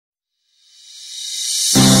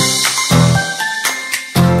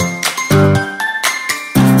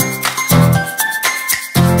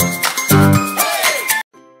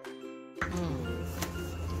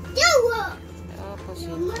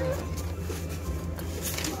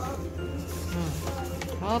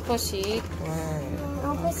Opposite word.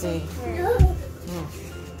 Opposite Okay. word.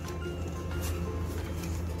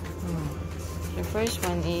 The first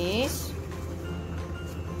one is...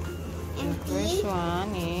 The first Empty.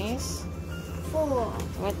 one is... Full.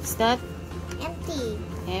 What's that? Empty.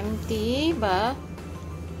 Empty ba?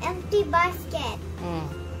 Empty basket.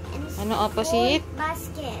 And Ano opposite? full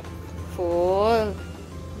basket. Full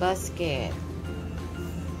basket.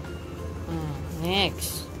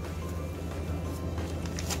 Next.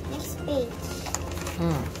 Next page.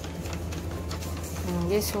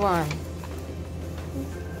 This one.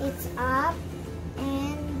 It's up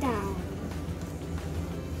and down.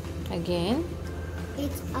 Again.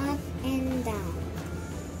 It's up and down.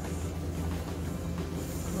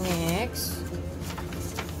 Next.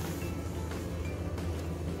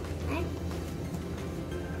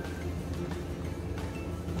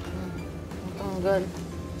 Tanggal.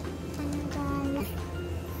 Tanggal.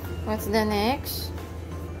 What's the next?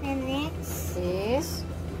 The next Is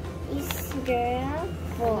girl,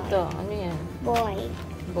 boy. ano to? Ano yan? Boy.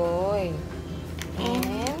 Boy.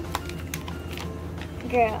 And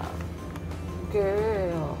Girl.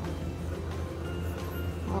 girl.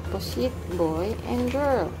 Opposite boy and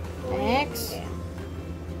girl. Next.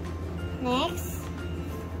 Next.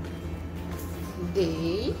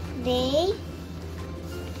 They They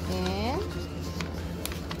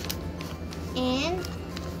and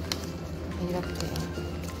hirap din.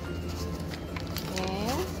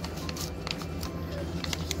 And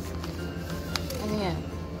ano yan?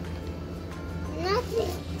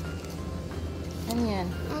 nothing. Ano yan?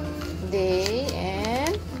 Day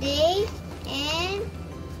and Day and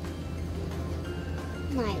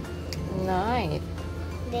night. night.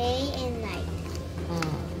 Day and night.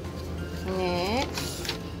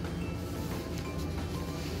 Next.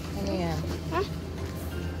 Ano yan? Huh?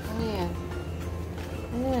 Ano yan?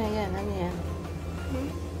 Ano yan? Ano yan? Hmm?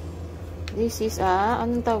 This is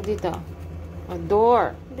anong tawag dito? A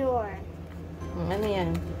door. Door. Ano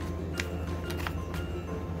yan?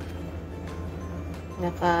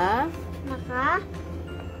 Naka?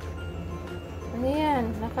 Ano yan?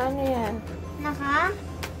 Naka ano yan? Naka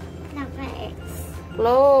X.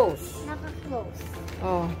 Close. Naka close.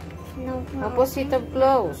 Oh. No. Opposite of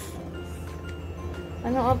close.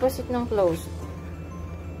 Anong opposite ng close?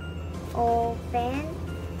 Open.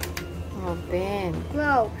 Open.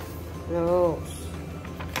 Close. Close.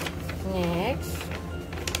 Next.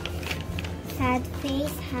 Sad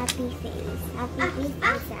face, happy face. Happy face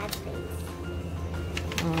and sad face.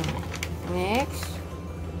 Next.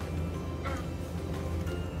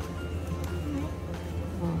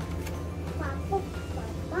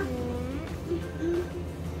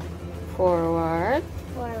 Forward.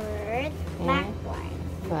 Forward. And Backward.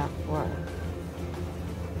 backward.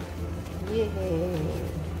 Yay.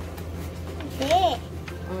 Okay.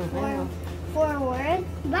 Ano? Forward.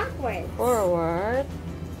 Backward. Forward.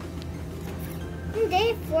 Hindi.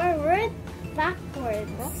 Forward. Backward.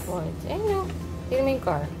 Backwards. Ayun. Tingnan mo yung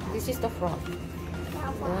car. This is the front.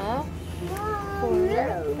 The Forward.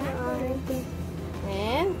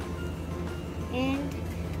 and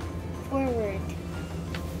Forward.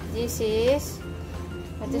 this is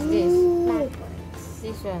what is this? Backwards.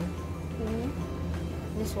 This one.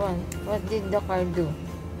 This one. What did the car do?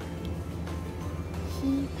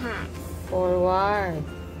 He passed. Forward.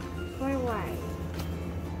 Forward.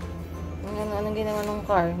 Anong ginawa ng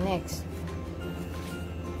car? Next.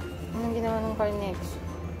 Anong ginawa ng car next?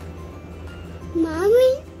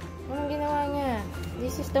 Mommy. Anong ginawa niya?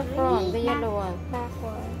 This is the front. The yellow one.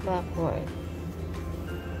 Backward. Backward.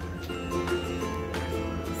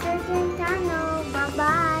 Certain channel.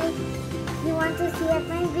 Bye-bye. You want to see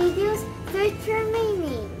my videos? Search for my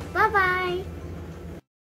name. Bye-bye.